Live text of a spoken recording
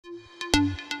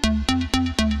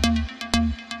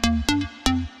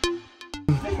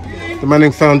The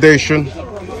Manning Foundation.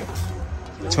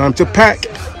 Time to pack.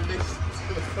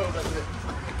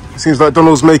 Seems like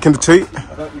Donald's making the tea.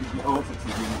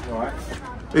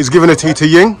 He's giving the tea to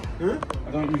Ying.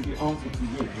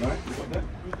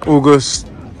 August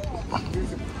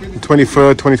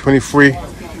 23rd, 2023.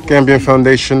 Gambian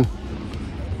Foundation.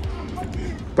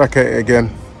 Back at it again.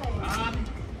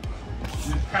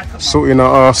 Sorting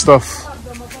out our stuff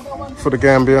for the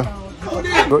Gambia.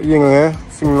 Got Ying there,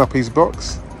 filling up his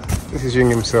box. This is Ying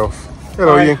himself.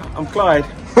 Hello, Hi, Ying. I'm Clyde.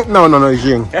 No, it's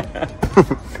Ying.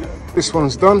 This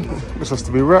one's done. This has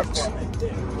to be wrapped.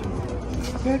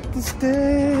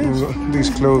 These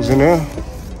clothes in here.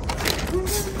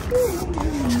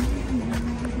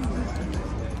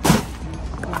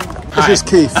 This is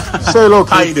Keith. Say hello,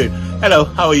 Keith. How you doing? Hello,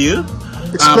 how are you?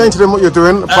 Explain to them what you're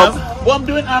doing. What I'm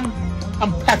doing, I'm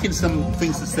packing some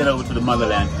things to send over to the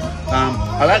motherland.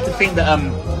 I like to think that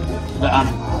I'm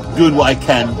doing what I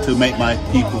can to make my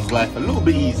people's life a little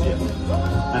bit easier.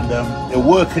 And they're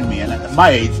working me, and at my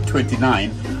age,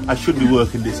 29, I shouldn't be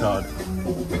working this hard.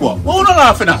 What? What am I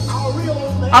laughing at?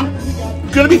 I'm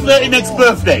gonna be 30 next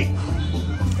birthday.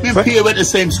 Me and Peter went to the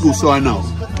same school, so I know.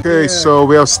 Okay, so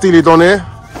we have Steely Don here,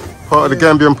 part of the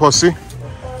Gambian posse.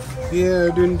 Yeah,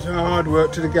 doing hard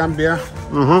work to the Gambia.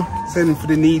 Sending for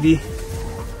the needy.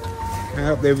 I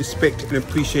hope they respect it and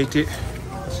appreciate it.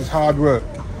 This is hard work.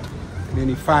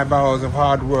 Nearly 5 hours of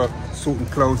hard work, sorting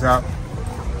clothes out,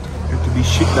 and to be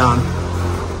shit down.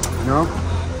 You know?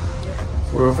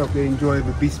 So I hope they enjoy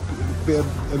every piece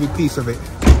of it.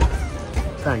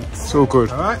 Thanks. So good.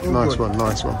 All right, nice good. one,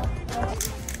 nice one.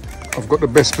 I've got the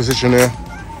best position here.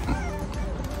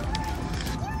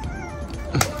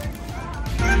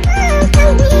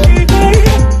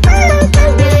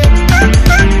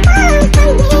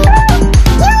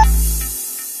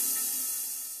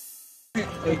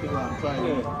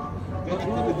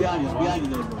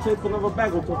 Take another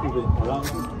bag on top of it.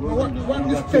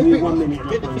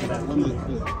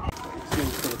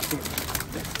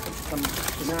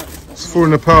 It's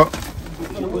falling apart.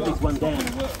 Put this one down.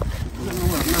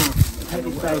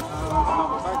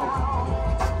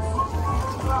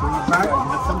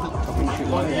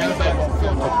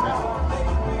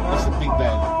 That's a big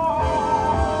bag.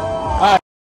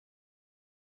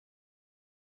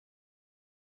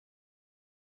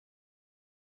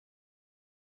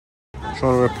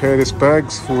 Trying to repair this bag,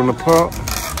 it's falling apart.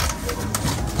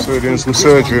 So we're doing some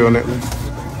surgery on it.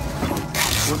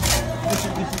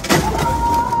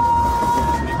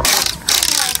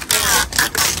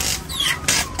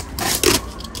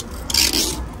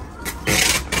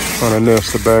 Trying to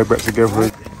nurse the bag back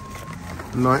together.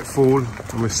 Nightfall,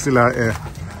 and we're still out here.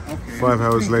 5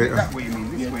 hours later.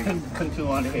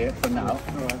 Continue on here for now.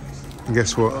 And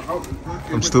guess what?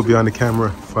 I'm still behind the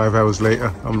camera 5 hours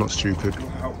later. I'm not stupid.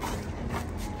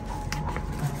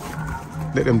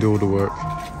 Let them do all the work.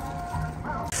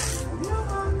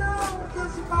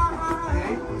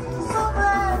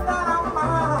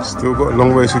 Still got a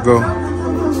long way to go.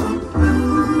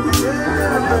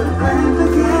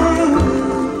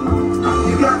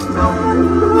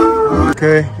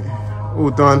 Okay, all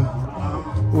done.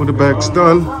 All the bags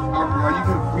done.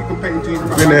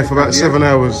 Been there for about 7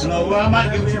 hours. No, well, I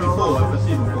might give it to you before. I've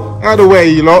seen before. Out of the way,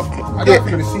 you lot. Yeah.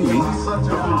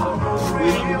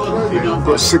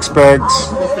 Got 6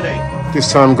 bags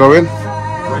this time going.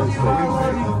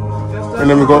 And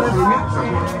then we've got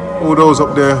all those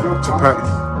up there to pack.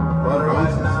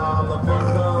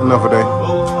 Another day.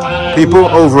 People,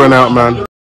 over and out, man.